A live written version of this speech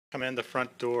Come in the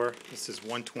front door. This is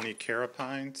 120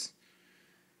 Caropines.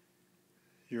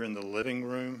 You're in the living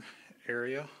room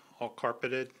area, all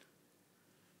carpeted.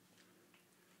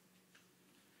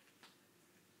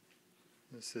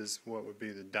 This is what would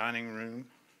be the dining room.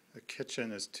 The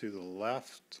kitchen is to the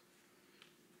left.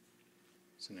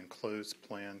 It's an enclosed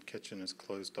plan. Kitchen is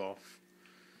closed off.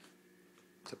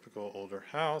 Typical older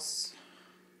house.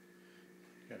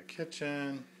 You got a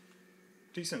kitchen,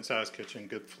 decent sized kitchen,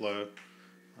 good flow.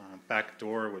 Back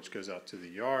door which goes out to the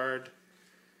yard,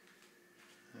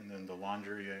 and then the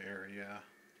laundry area,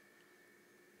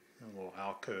 a little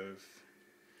alcove,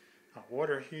 hot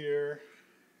water here,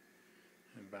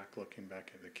 and looking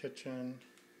back at the kitchen.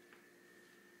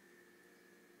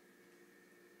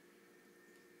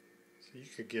 So you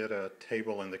could get a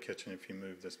table in the kitchen if you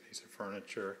move this piece of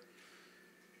furniture,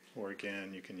 or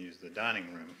again you can use the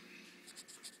dining room.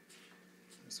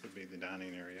 This would be the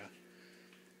dining area.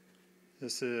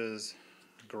 This is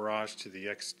a garage to the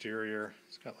exterior.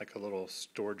 It's got like a little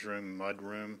storage room, mud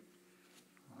room.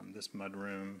 This mud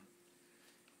room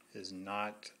is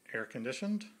not air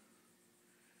conditioned.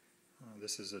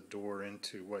 This is a door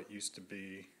into what used to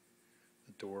be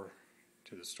the door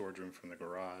to the storage room from the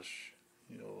garage.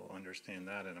 You'll understand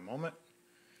that in a moment.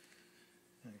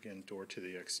 And again, door to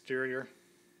the exterior.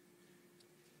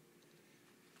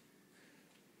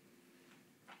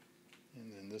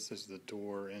 And then this is the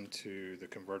door into the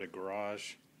converted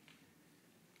garage.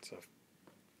 It's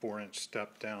a 4-inch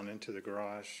step down into the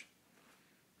garage.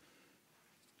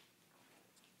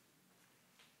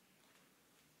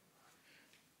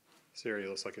 This area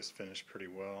looks like it's finished pretty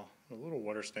well. A little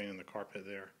water stain in the carpet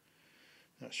there.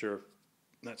 Not sure if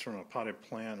that's from a potted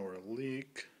plant or a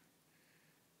leak.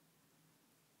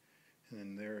 And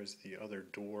then there is the other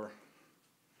door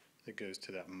that goes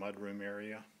to that mudroom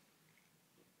area.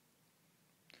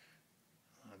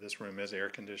 This room is air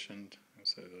conditioned,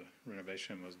 so the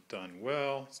renovation was done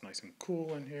well. It's nice and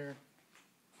cool in here.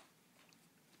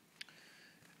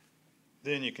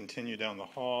 Then you continue down the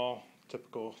hall,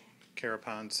 typical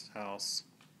Caropines house.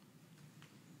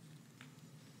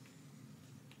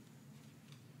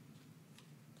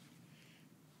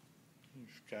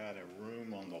 You've got a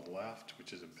room on the left,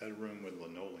 which is a bedroom with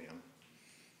linoleum.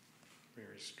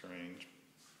 Very strange.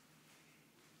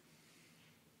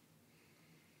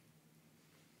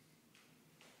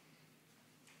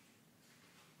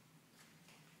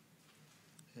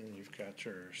 And you've got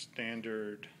your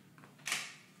standard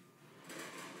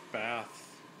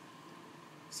bath,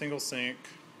 single sink,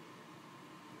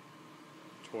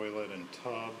 toilet and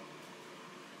tub.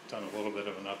 Done a little bit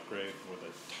of an upgrade with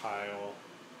a tile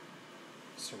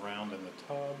surrounding the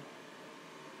tub.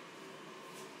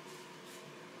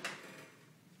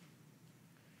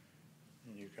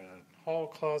 And you've got a hall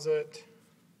closet,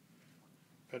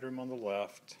 bedroom on the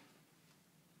left.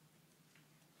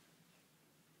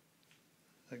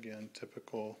 Again,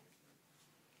 typical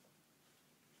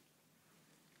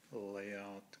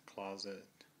layout, closet.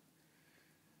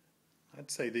 I'd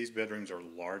say these bedrooms are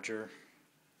larger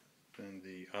than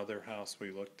the other house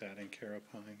we looked at in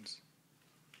Caropines.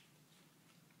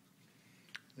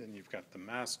 Then you've got the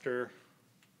master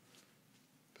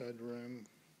bedroom.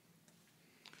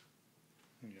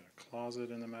 You got a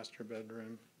closet in the master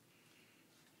bedroom.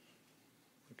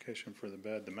 Location for the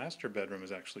bed. The master bedroom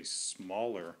is actually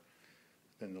smaller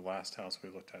than the last house we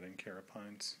looked at in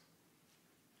Caropines.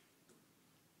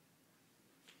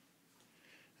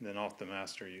 And then off the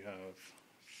master you have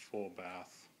full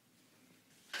bath.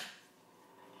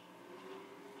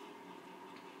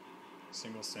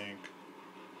 Single sink,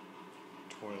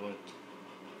 toilet,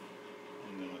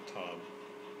 and then a tub.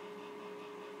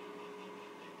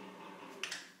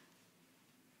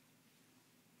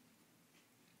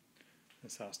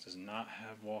 This house does not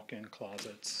have walk-in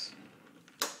closets.